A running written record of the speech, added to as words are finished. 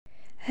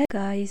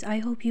Guys, I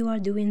hope you are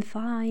doing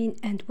fine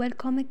and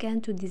welcome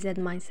again to the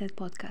Z-Mindset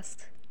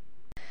podcast.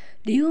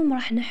 اليوم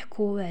راح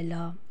نحكو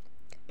على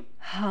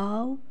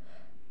how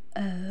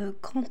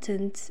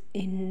content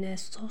in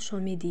social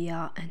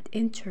media and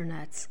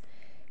internet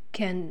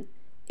can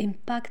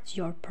impact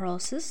your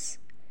process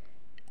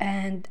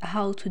and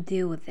how to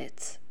deal with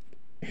it.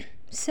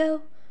 So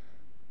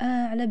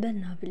على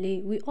بالنا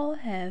بلي we all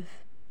have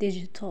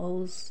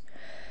digitals.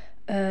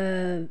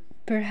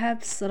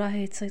 Perhaps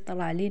راهي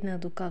تسيطر علينا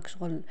دوكا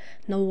شغل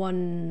no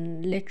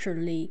one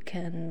literally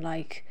can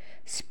like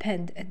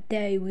spend a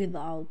day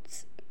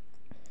without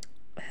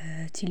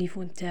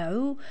تليفون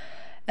تاعو.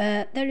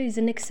 There is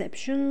an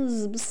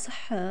exceptions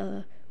بصح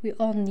we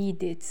all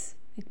need it.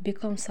 It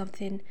becomes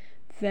something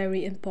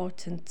very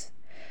important.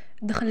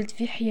 دخلت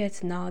في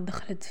حياتنا,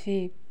 دخلت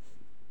في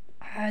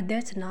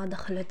عاداتنا,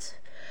 دخلت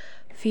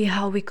في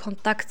how we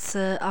contact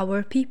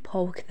our people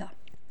وكذا.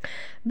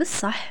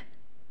 بصح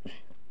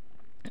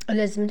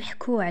لازم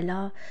نحكو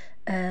على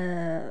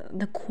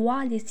the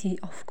quality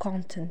of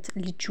content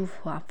اللي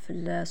تشوفها في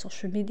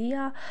السوشيال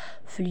ميديا,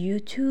 في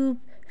اليوتيوب,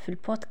 في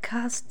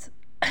البودكاست.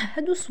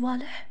 هادو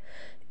صوالح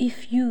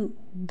if you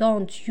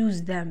don't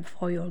use them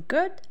for your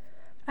good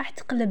راح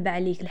تقلب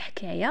عليك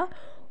الحكاية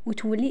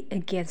وتولي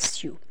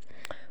against you,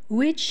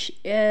 which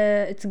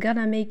it's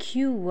gonna make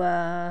you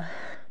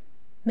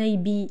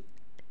maybe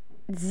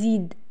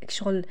تزيد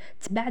شغل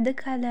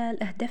تبعدك على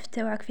الأهداف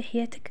تاعك في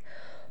حياتك,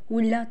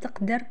 ولا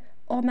تقدر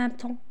en même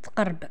temps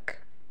تقربك.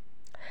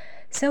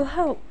 So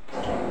how?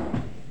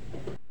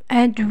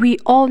 And we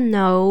all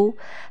know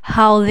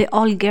how the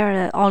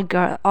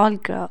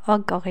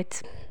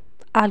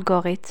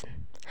algorithm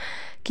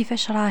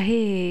كيفاش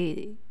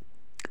راهي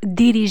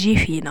ديريجي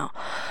فينا.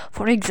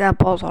 For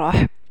example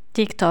راح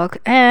تيك توك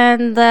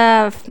and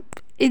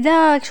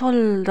إذا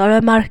شغل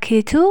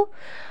رماركيتو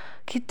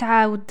كي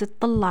تعاود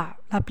تطلع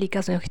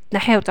الابليكاسيون كي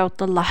تنحيها وتعاود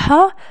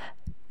تطلعها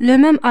le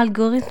même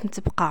algorithm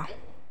تبقى.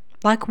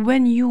 Like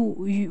when you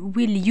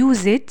will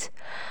use it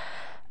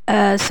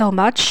so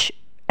much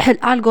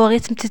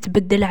الالغوريثم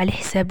تتبدل على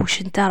حساب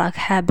واش انت راك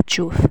حاب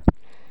تشوف.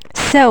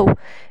 So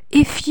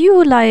if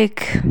you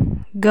like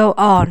go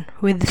on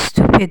with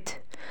stupid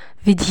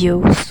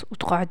videos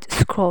وتقعد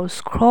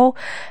scroll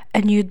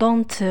and you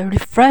don't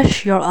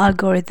refresh your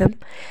algorithm,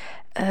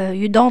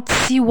 you don't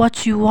see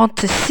what you want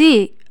to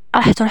see,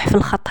 راح تروح في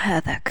الخط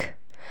هذاك.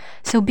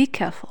 So be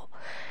careful.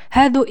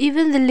 هادو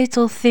even the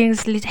little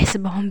things اللي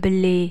تحسبهم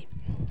باللي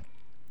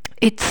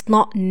it's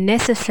not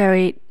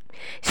necessary,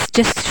 it's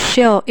just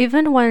share.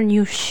 Even when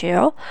you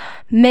share,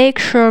 make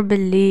sure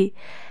believe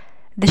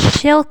the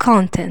share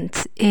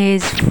content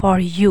is for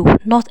you,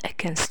 not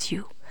against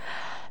you.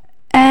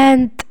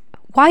 And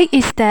why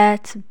is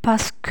that?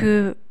 Parce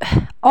que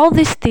all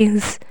these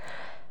things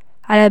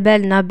على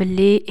بالنا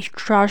بلي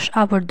charge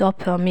our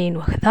dopamine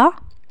وكذا,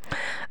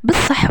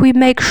 بصح we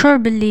make sure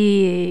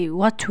بلي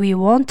what we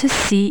want to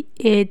see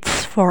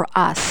it's for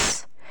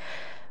us.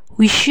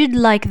 We should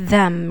like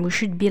them, we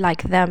should be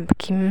like them.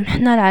 كيما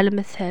حنا العالم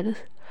الثالث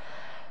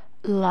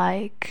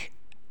like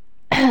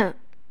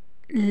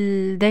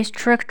they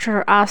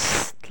structure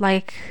us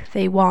like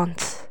they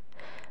want,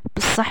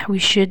 بصح we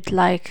should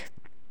like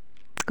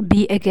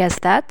be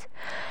against that.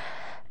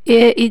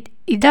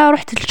 إذا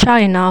رحت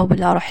لتشاينا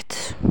ولا رحت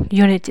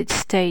United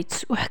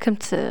States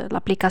وحكمت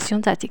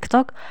الابليكاسيون تاع تيك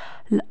توك,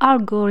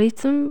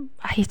 الالغوريثم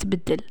راح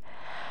يتبدل.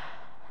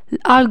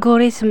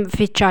 الالغوريثم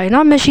في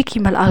تشاينا ماشي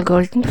كيما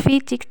الالغوريثم في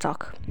تيك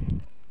توك,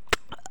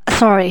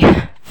 sorry,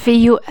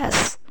 في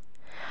US.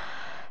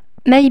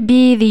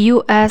 maybe the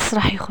US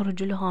راح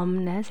يخرج لهم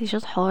ناس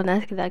يشطحوا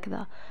ناس كذا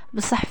كذا,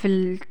 بصح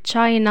في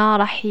تشاينا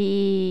راح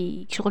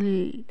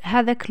شغل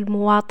هذاك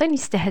المواطن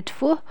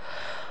يستهدفوه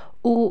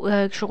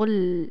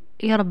وشغل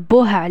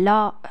يربوه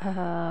على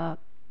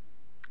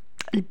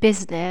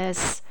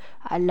البيزنس,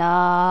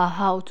 على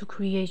how to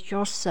create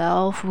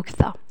yourself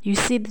وكذا. You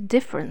see the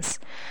difference.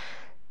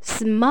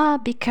 سما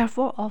be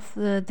careful of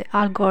the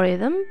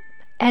algorithm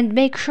and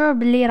make sure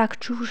بلي راك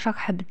تشوف واش راك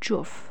حاب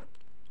تشوف.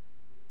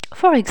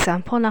 For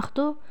example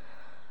ناخدو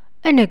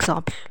an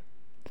example,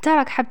 انت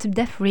راك حاب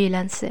تبدا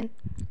فريلانسين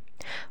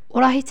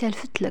وراهي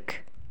تلفت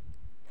لك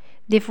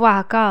دي فوا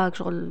هكا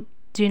شغل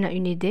تجينا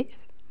اون ايدي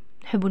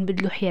نحبو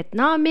نبدلو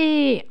حياتنا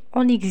مي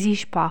on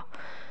n'exige pas.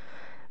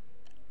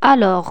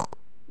 alors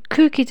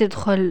que كي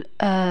تدخل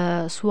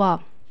سوا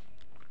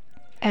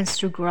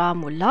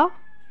انستغرام ولا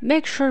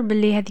make sure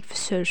بلي هذيك في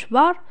السيرش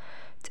بار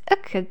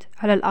تأكد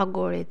على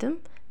الالغوريثم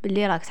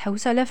بلي راك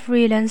تحوس على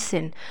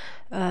freelancing,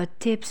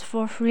 tips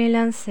for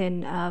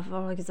freelancing,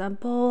 for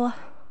example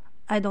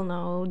I don't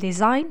know,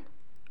 design,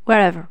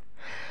 wherever.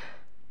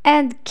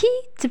 and كي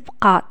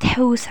تبقى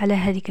تحوس على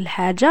هذيك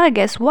الحاجة,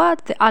 guess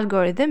what, the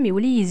algorithm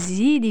يولي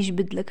يزيد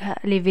يجبد لك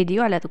لي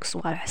فيديو على دوك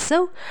الصوالح.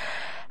 so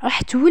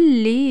راح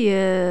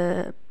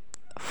تولي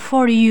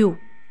for you,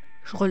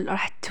 شغل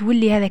راح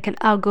تولي هذاك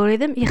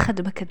الالغوريثم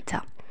يخدمك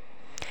انت.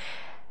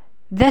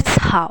 that's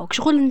how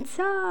شغل انت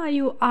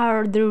you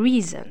are the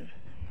reason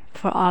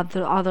for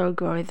other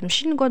algorithm.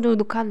 ماشي نقعدو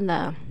دوكا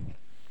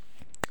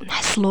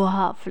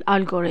نحصلوها في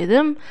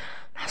الالغوريثم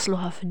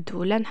نحصلوها في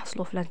الدولة،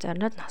 نحصلو في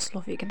الانترنت،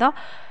 نحصلو في كذا.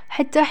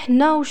 حتى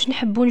حنا واش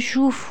نحبو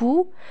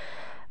نشوفو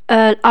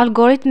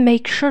الالغوريثم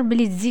ميك شور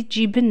بلي تزيد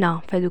تجيب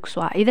لنا فهادوك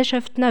الصوالح. اذا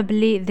شافتنا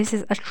بلي this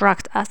is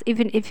attract us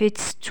even if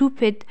it's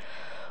stupid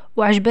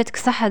وعجبتك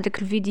صح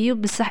هذاك الفيديو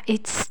بصح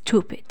it's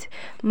stupid،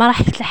 ما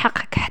راح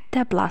تلحقك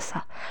حتى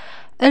بلاصه.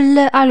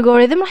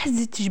 الالغوريثم راح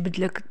تزيد تجبد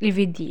لك لي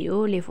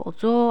فيديو لي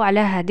فوتو على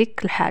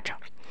هذيك الحاجه.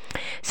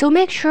 so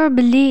make sure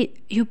بلي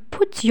you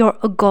put your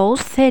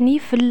goals ثاني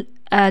في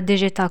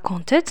digital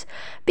content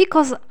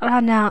because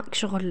رانا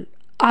شغل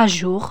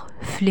اجور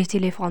في لي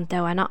تليفون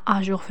تاعنا،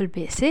 اجور في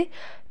البيسي.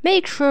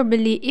 make sure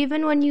بلي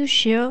even when you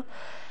share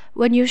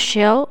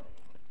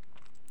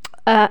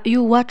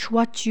you watch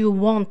what you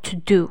want to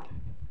do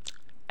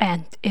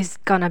and it's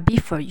gonna be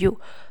for you.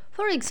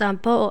 for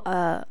example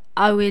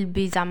I will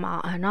be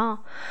زعما أنا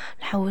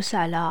نحوس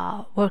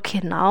على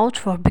working out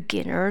for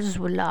beginners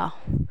ولا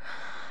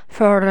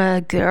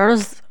for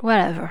girls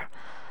whatever.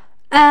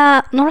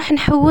 نروح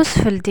نحوس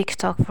في التيك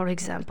توك for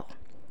example.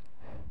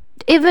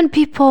 even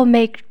people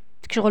make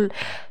شغل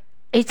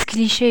it's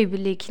cliché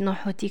بلي كي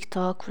نروحو تيك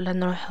توك ولا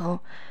نروحو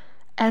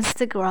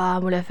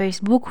انستغرام ولا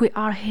فيسبوك we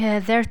are here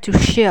there to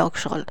share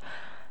شغل.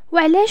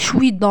 وعلاش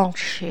we don't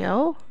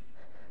share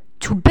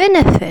to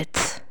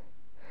benefit?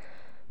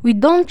 we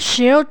don't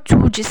share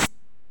to just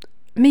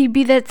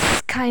maybe that's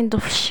kind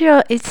of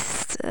share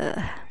it's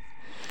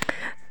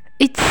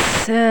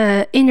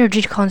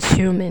energy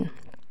consuming.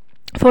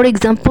 for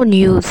example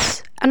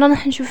news، انا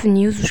راح نشوف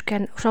النيوز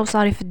واش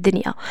صاري في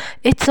الدنيا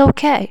it's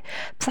okay.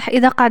 بصح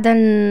اذا قاعده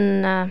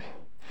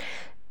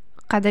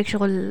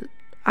شغل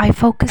I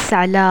focus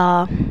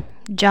على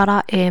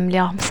جرائم اللي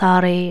راهم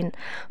صارين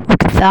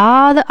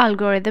وكذا the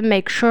algorithm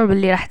make sure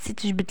باللي راح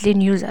تجبد لي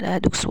نيوز على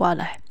هذوك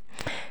الصوالح.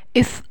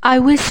 if I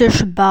will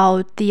search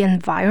about the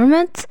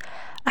environment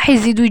راح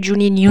يزيدوا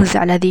يجوني نيوز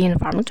على the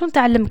environment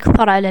ونتعلم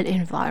كثر على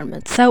ال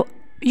environment. so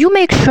you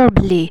make sure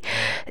باللي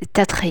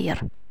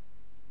تتخير.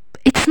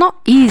 it's not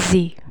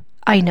easy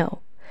I know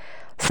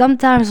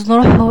sometimes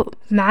نروحو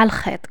مع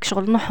الخيط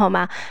شغل نروحو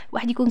مع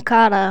واحد يكون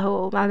كاره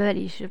وما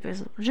باليش.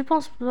 je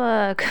pense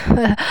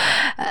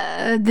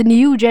the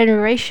new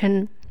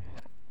generation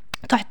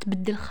تروح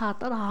تبدل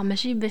خاطرها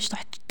ماشي باش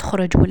تروح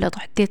تخرج ولا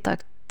تروح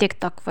تيك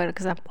توك for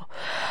example.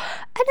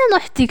 انا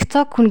نروح تيك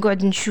توك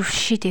ونقعد نشوف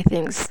shitty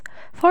things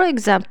for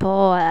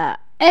example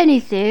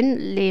anything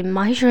اللي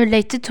ماهيش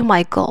related to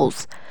my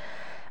goals.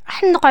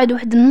 راح نقعد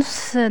واحد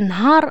نص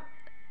نهار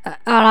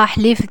راح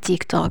لي في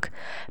التيك توك.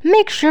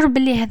 make sure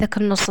بلي هذاك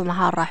النص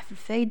نهار راح في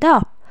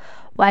الفايدة.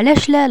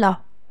 وعلاش لا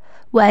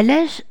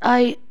وعلاش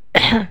I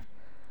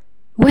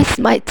waste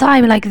my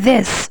time like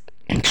this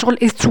شغل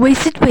it's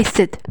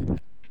wasted.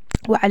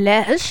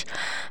 وعلاش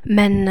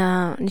من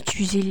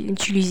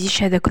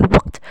نتيليزيش هذاك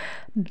الوقت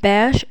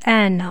باش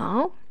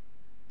انا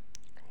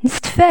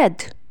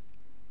نستفاد.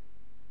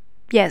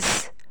 yes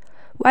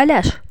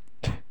وعلاش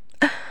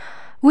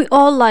we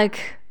all like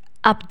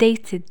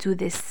updated to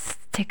this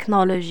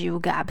technology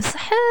وقاع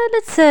بصح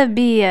let's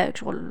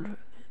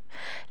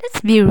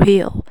be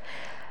real.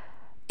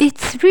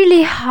 it's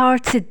really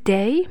hard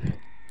today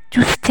to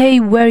stay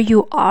where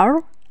you are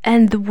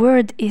and the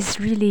world is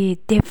really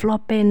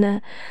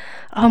developing.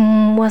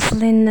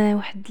 واصلين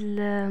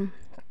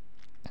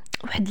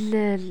واحد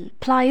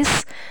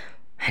البلايص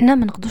حنا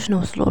ما نقدوش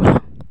نوصلوا لهم.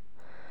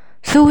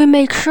 so we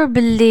make sure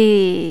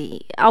باللي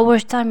our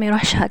time ما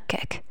يروحش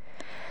هكاك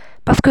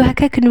باسكو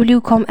هكاك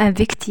نوليوكم ان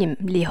فيكتيم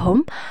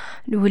ليهم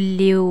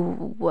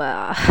نوليو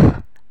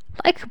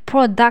like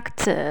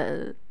product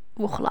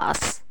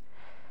وخلاص.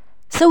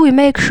 so we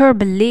make sure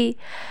باللي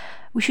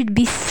we should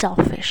be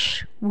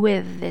selfish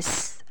with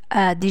this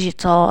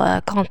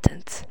digital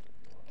content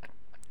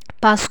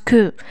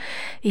باسكو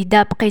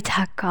إذا بقيت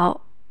هكا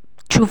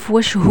تشوف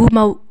واش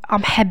هما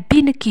عم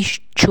حابينك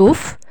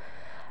تشوف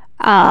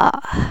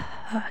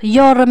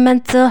your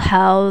mental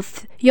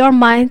health your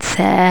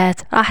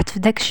mindset راحت في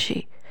داك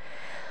الشيء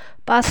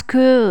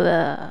باسكو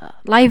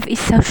life is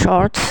so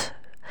short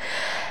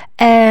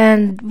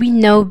and we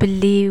know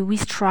بلي we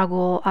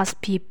struggle as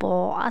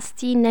people as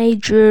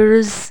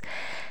teenagers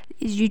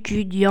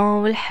étudiants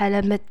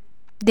والحالة ما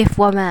دي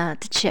فوا ما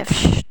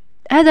تتشافش.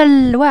 هذا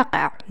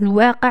الواقع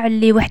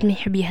اللي واحد ما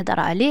يحب يهدر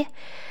عليه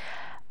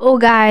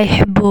وقاع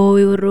يحبوا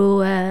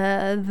يورو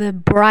the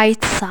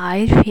bright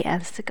side في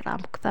انستغرام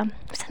وكذا.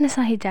 بس الناس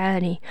راهي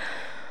تعاني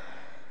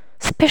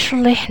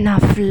especially احنا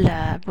في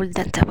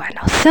البلدان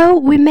تبعنا.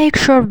 so we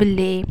make sure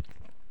باللي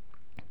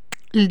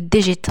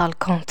الديجيتال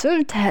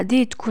كونتنت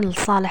هذه تكون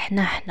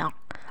لصالحنا احنا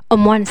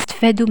أما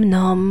نستفادوا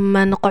منهم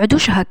ما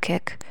نقعدوش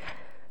هكاك.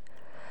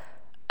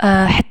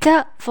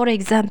 حتى for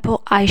example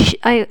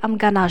I'm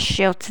gonna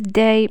share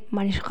today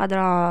مانيش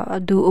قادرة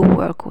do a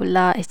work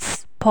ولا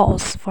it's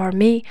pause for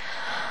me.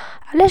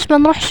 علاش ما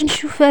نروحش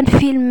نشوف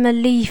فيلم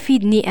اللي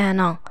يفيدني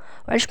انا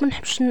وعلاش ما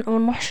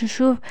نروحش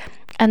نشوف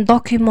ان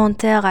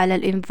دوكيومنتير على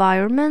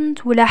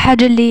الانفايرمنت ولا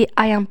حاجة اللي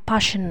I am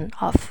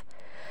passionate of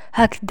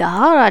هكذا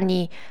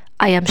راني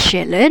I am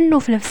chilling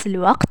وفي نفس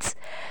الوقت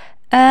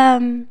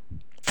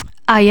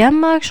I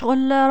am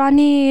شغل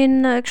راني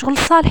شغل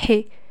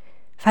صالحي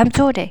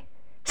فهمتوني؟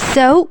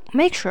 so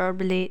make sure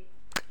بلي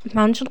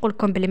ما نش نقول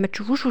لكم بلي ما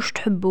تشوفوش واش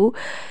تحبوا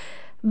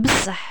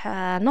بصح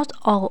not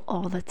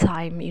all the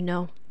time, you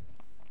know,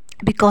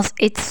 because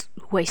it's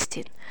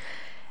wasted.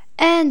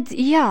 and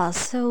yeah,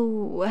 so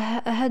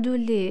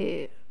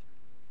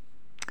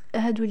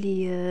هادو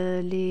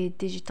لي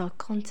ديجيتال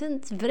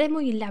كونتنت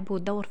فريمون يلعبوا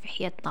دور في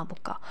حياتنا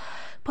بكا،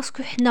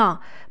 باسكو حنا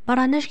ما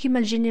راناش كيما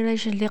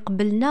الجينيريشن اللي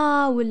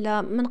قبلنا،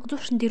 ولا ما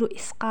نقدرش نديروا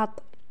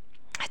اسقاط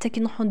حتى كي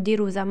نروحوا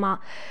نديروا زعما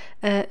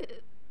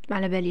ما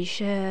على باليش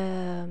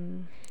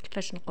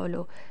كيفاش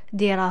نقولوا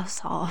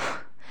دراسه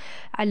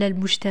على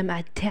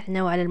المجتمع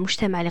تاعنا وعلى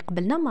المجتمع اللي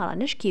قبلنا، ما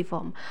راناش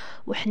كيفهم.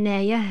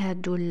 وحنايا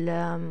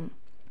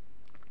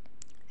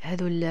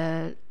هادو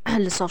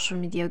السوشيال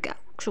ميديا كاع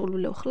شغل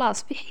ولاو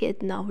خلاص في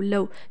حياتنا،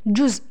 ولاو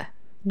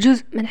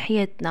جزء من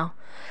حياتنا.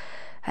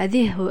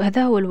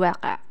 هذا هو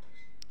الواقع.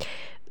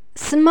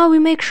 سما وي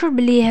ميك شور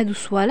بلي هادو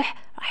الصوالح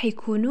راح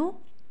يكونوا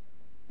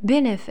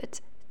بينيفيت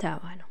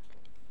تاعنا.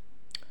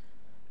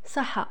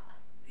 صح.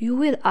 you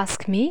will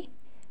ask me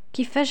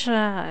كيفاش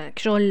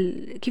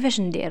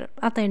ندير،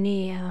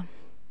 اعطيني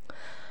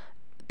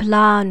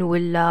بلان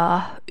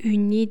ولا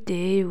اون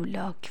ايدي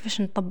ولا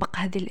كيفاش نطبق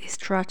هذه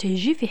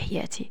الاستراتيجي في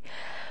حياتي.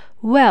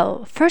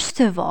 well, first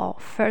of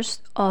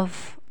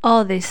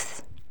all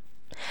this,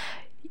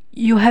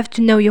 you have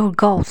to know your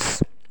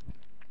goals,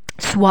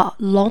 سواء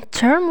long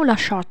term ولا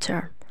short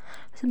term.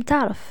 لازم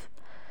تعرف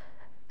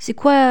سي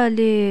كوا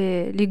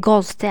لي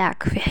goals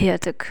تاعك في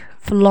حياتك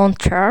في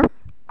long term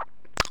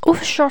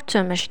وفي short term،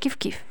 ماشي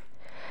كيف.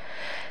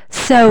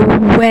 so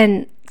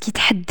when كي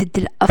تحدد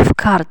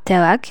الافكار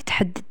تاعك، كي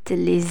تحدد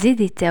لي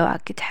زيدي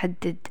تاعك، كي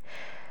تحدد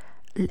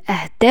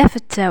الاهداف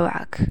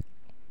تاعك،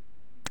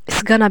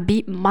 it's gonna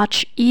be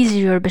much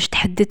easier باش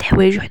تحدد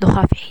حوايج واحده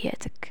اخرى في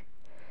حياتك.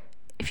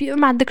 if you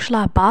ما عندكش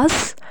لا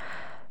باس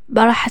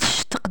ما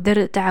راحش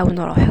تقدر تعاون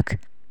روحك.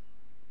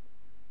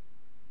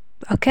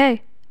 okay,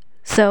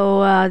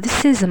 so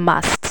this is a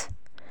must.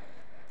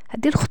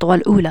 هذه الخطوه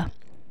الاولى.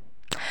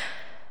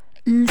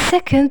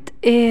 second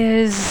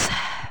is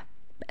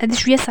هذه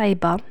شويه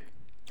صعيبه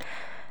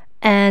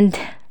and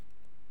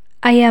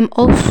I am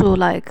also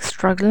like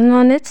struggling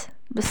on it،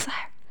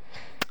 بصح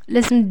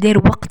لازم ندير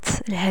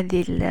وقت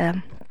لهذه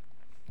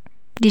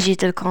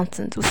digital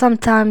content.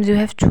 sometimes you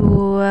have to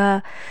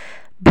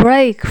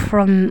break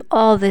from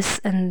all this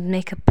and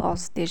make a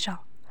pause ديجا.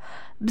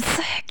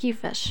 بصح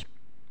كيفاش؟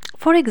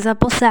 for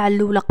example الساعة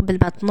الأولى قبل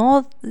ما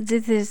تنوض،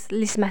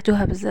 اللي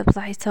سمعتوها بزاف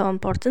بصح so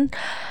important،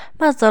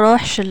 ما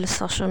تروحش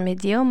للسوشيال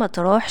ميديا وما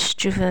تروحش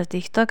تشوف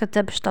تيك توك. انت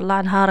باش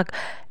تطلع نهارك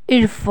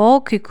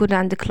الفوق يكون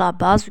عندك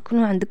لاباز،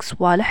 يكون عندك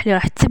صوالح اللي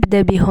راح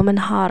تبدا بهم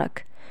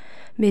نهارك،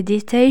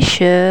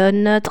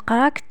 ميديتيشن،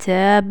 تقرا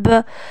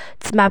كتاب،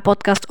 تسمع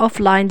بودكاست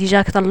اوفلاين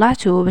ديجاك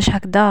طلعته باش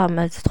هكذا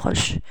ما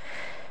تدخلش.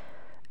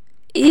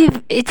 if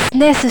it's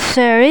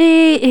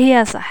necessary،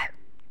 هي صح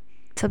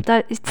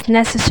sometimes it's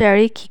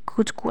necessary كي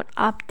تكون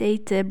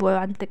updated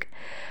وعندك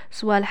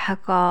صوالح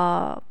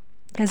هكا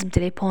لازم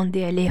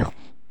تريبوندي عليهم،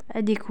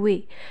 هذيك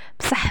وي.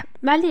 بصح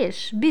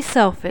معليش بي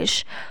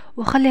سيلفيش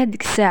وخلي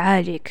هذيك الساعه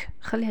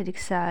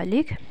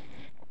ليك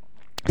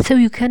so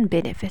you can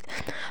benefit.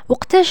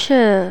 وقتاش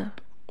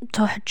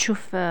تروح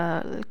تشوف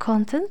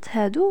الكونتنت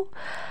هادو؟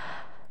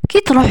 كي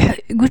تروح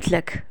قلت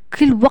لك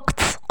كل وقت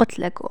قلت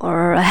لك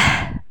or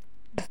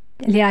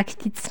اللي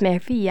راكي تسمع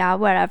فيا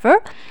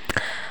whatever،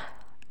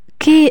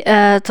 كي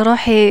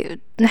تروحي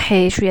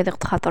تنحي شويه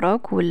ضغط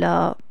خاطرك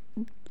ولا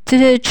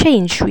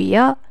تشينج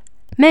شويه،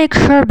 make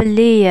sure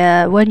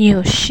بلي when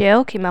you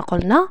share كما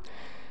قلنا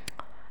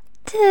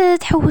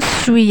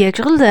تحوس شويه،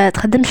 شغل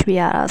تخدم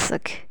شويه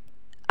راسك.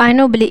 I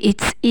know بلي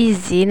it's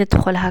easy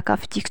ندخل هكا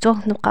في تيك توك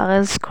نبقى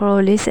غير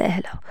سكرولي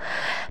سهله،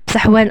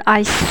 بصح when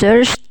I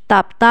search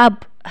طاب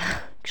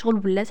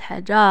شغل ولات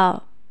حاجه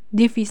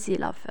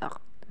difficile à faire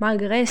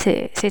malgré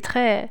c'est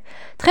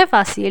très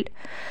facile.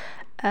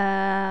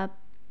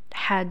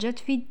 حاجة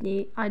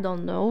تفيدني I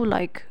don't know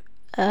like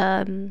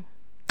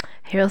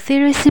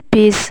healthy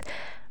recipes،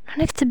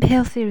 نكتب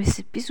healthy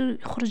recipes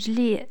ويخرج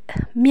لي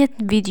 100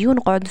 فيديو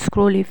نقعد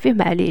سكرولي فيه،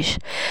 معليش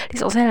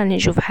ليسونسيال راني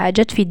نشوف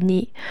حاجة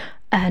تفيدني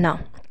هنا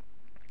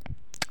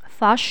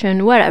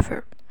fashion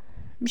whatever،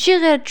 ماشي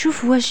غير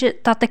تشوف واش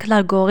تعطيك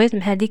الالغوريثم.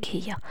 هذيك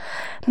هي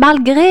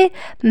مالغري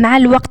مع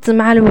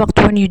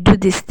الوقت when you do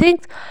these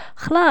things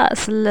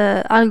خلاص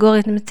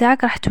الالغوريثم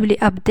تاعك راح تولي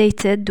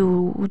updated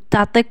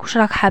وتعطيك واش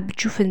راك حاب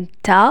تشوف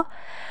انت.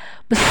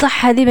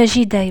 بصح هذه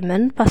ماشي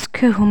دائما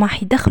باسكو هما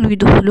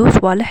يدخلوا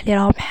صوالح اللي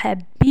راهم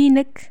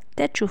حابينك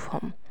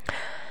تشوفهم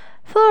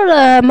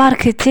for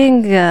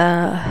marketing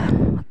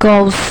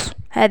goals.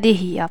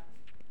 هذه هي.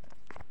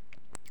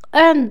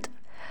 and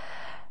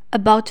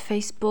about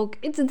Facebook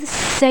it's the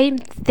same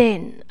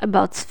thing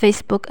about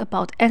Facebook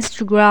about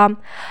Instagram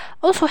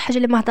also حاجه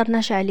اللي ما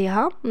هضرناش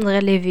عليها من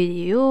غير لي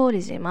فيديو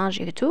لي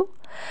زيماج ايتو.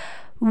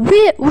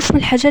 واش من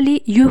الحاجه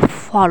اللي you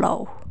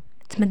follow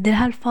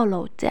تمدلها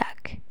الفولو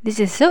تاعك this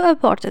is so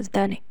important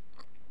ثاني.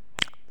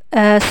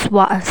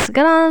 سواء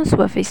انستغرام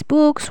سواء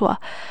فيسبوك سواء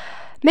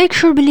make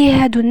sure بلي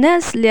هادو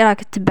الناس اللي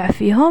راك تتبع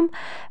فيهم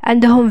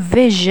عندهم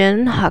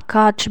vision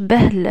هكا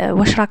تشبه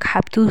واش راك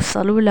حاب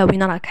توصل ولا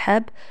وين راك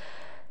حاب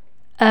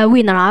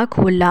وين راك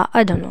ولا I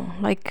don't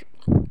know like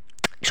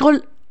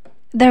شغل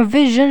their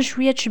vision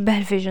شويه تشبه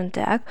الفيجن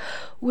تاعك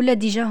ولا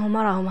ديجا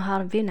راهم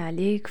هاربين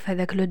عليك في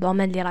هذاك لو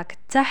دومين اللي راك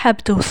حاب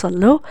توصل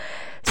له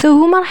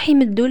هما راح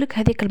يمدولك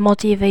هذيك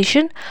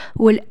الموتيفيشن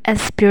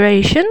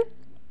والانسبيريشن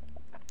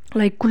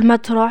like كل ما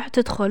تروح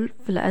تدخل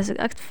في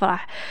الأزرق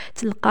تفرح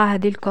تلقى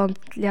هذه الكونت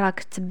اللي راك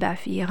تتبع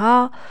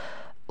فيها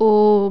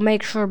و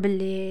make sure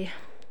باللي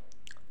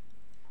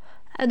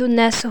هادو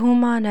الناس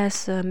هما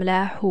ناس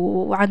ملاح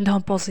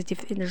وعندهم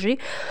positive energy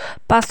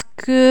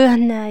باسكو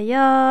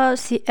هنايا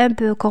سي ان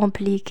بو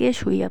كومبليكي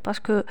شويه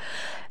باسكو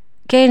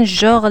كاين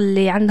جوغ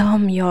اللي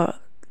عندهم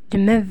the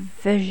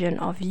même vision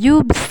of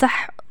you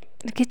بصح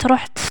كي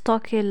تروح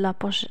تستوكي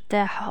لابوش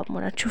تاعهم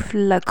ولا تشوف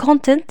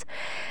الكونتنت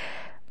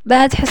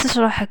بعد تحسش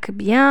روحك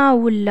بيان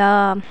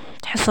ولا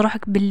تحس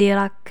روحك باللي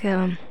راك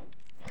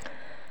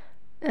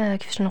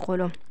كيفاش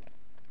نقولوا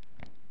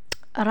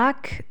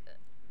راك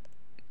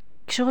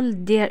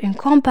شغل دير ان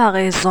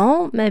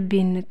كومباريزون ما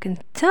بينك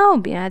انت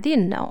وبين هذه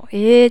النوع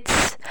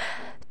اتس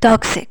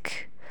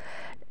توكسيك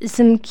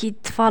لازم كي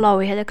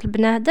تفالوي هذاك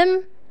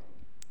البنادم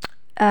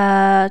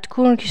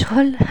تكون كي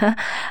شغل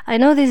I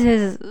know this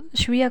is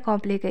شويه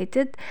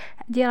complicated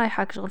دي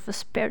رايحه شغل في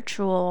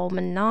spiritual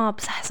منا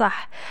بصح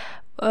صح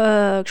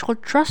شغل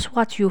trust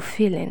what you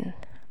feeling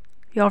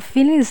your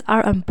feelings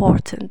are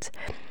important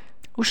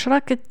وش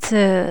راك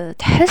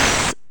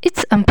تحس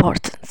it's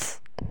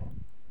important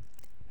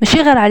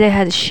ماشي غير على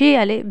هذا الشيء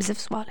عليه بزاف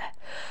صوالح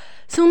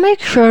so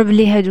make sure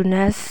بلي هادو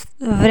الناس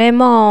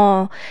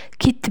vraiment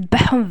كي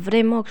تتبعهم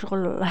vraiment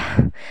شغل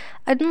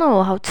I don't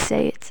know how to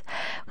say it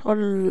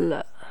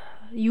شغل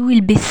you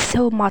will be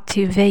so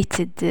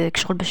motivated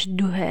شغل باش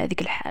تدو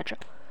هذيك الحاجة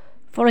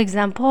for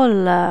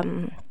example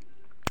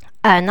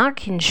أنا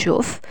كي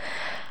نشوف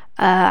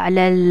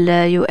على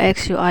ال UX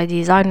UI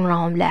design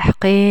راهم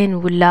لاحقين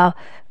ولا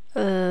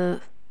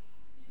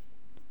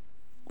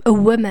a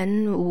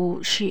woman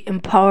و she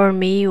empower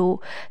me و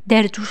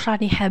دارت وش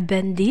راني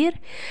حابة ندير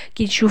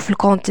كي نشوف ال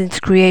content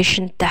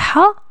creation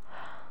تاعها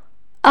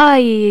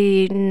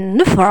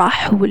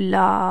نفرح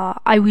ولا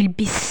I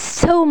will be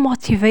so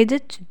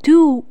motivated to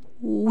do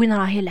وين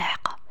راهي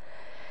لاحقة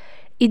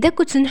إذا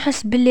كنت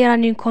نحس باللي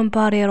راني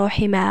نكومباري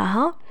روحي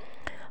معها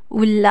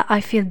ولا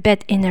I feel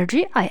bad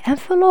energy I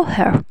unfollow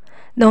her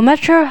no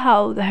matter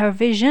how her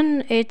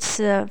vision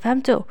it's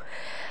فهمتو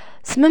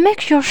سما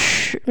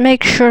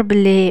make sure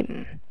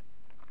باللي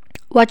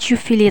what you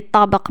feel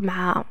يطابق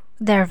مع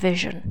their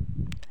vision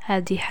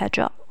هذه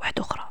حاجة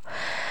واحدة أخرى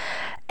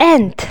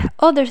and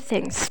other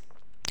things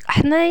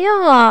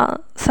حنايا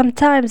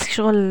sometimes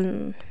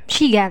شغل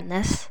مشي قاع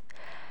الناس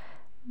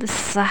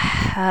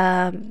بصح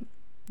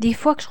دي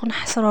فوا شغل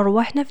نحصر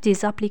رواحنا في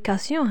دي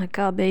ابليكاسيون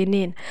هكا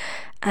باينين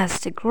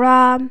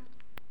انستغرام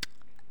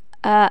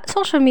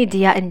social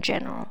media in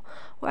general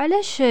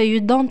وعلاش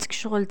you don't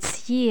شغل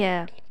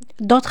تسيي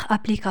d'autres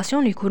applications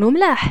اللي يكونوا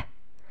ملاح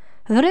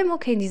فريمون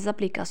كاين دي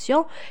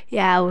زابليكاسيون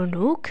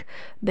يعاونوك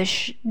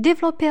باش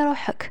ديفلوبي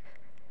روحك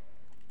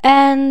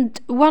and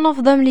one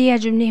of them اللي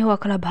يعجبني هو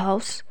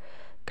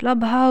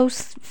كلاب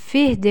هاوس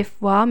فيه دي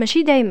فوا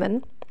ماشي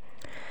دايما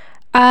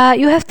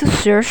you have to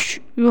search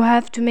you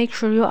have to make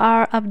sure you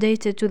are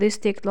updated to this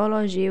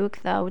technology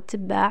وكذا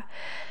وتتبع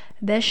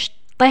باش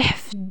طيح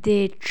في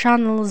دي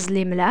channels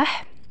اللي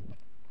ملاح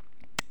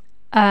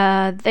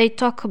they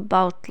talk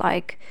about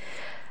like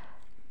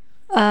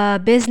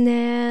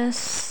business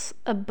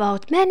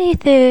about many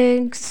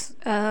things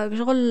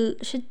شغل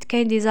شد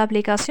كاين دي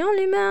زابليكاسيون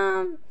اللي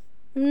ما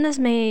الناس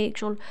ما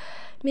شغل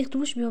ما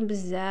يخدموش بهم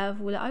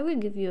بزاف ولا I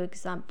will give you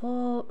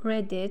example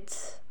Reddit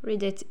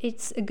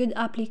it's a good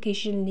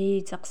application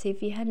اللي تقصي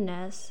فيها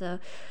الناس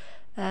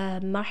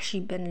ما راحش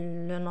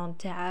يبان لو نون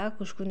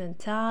تاعك وشكون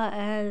انت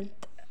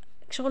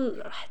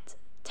شغل راح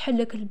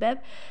تحلك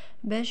الباب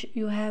باش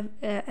you have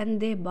ان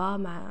ديبا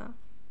مع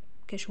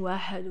كاش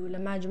واحد ولا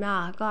مع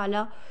جماعة هكا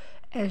على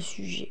ان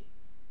سوجي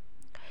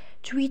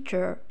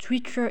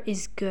Twitter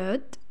is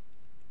good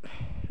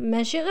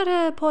ماشي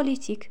غير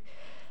بوليتيك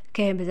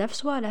كاين بزاف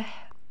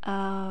صوالح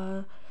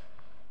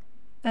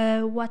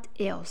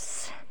what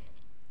else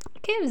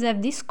كاين بزاف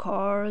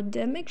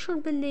ديسكورد make sure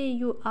بلي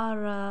you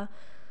are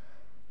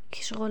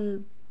كي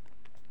شغل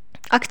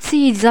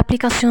اكتسي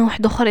زابليكاسيون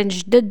واحد اخرين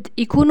جدد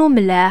يكونوا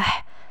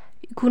ملاح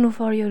يكونوا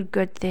for your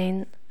good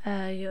thing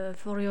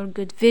for your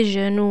good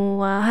vision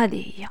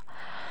وهذه هي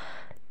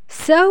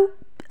so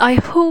I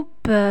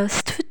hope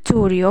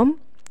استفدتوا اليوم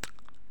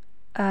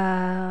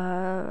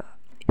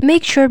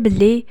make sure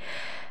بلي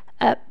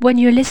when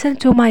you listen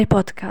to my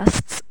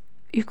podcasts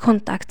you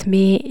contact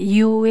me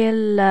you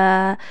will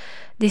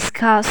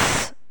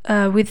discuss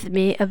with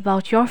me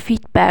about your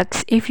feedbacks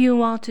if you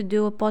want to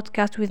do a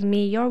podcast with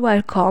me you're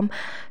welcome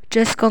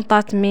just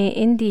contact me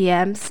in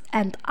DMs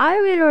and I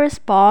will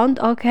respond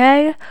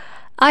okay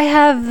I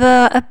have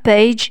a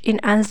page in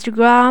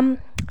Instagram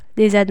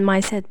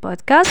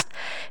dzmindsetpodcaster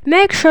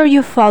make sure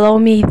you follow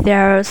me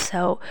there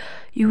so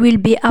you will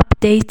be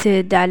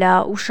updated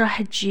على وش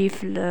راح تجي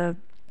في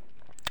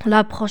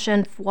لا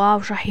بروشين فوا،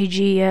 وش راح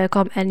يجي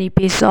كم ان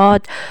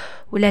episode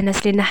ولا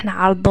الناس اللي نحن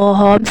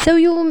عرضوهم. سو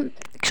يوم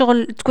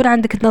شغل تكون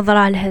عندك نظرة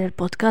على هذا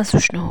البودكاست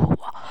وشنو هو.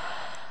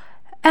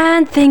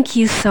 And thank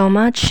you so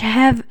much.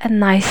 Have a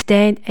nice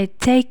day and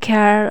take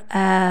care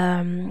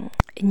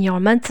in your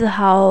mental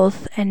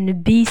health, and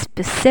be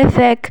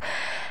specific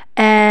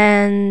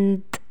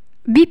and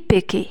be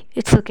picky.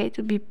 It's okay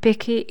to be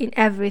picky in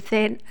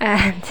everything,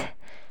 and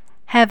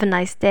have a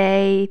nice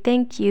day.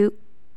 Thank you.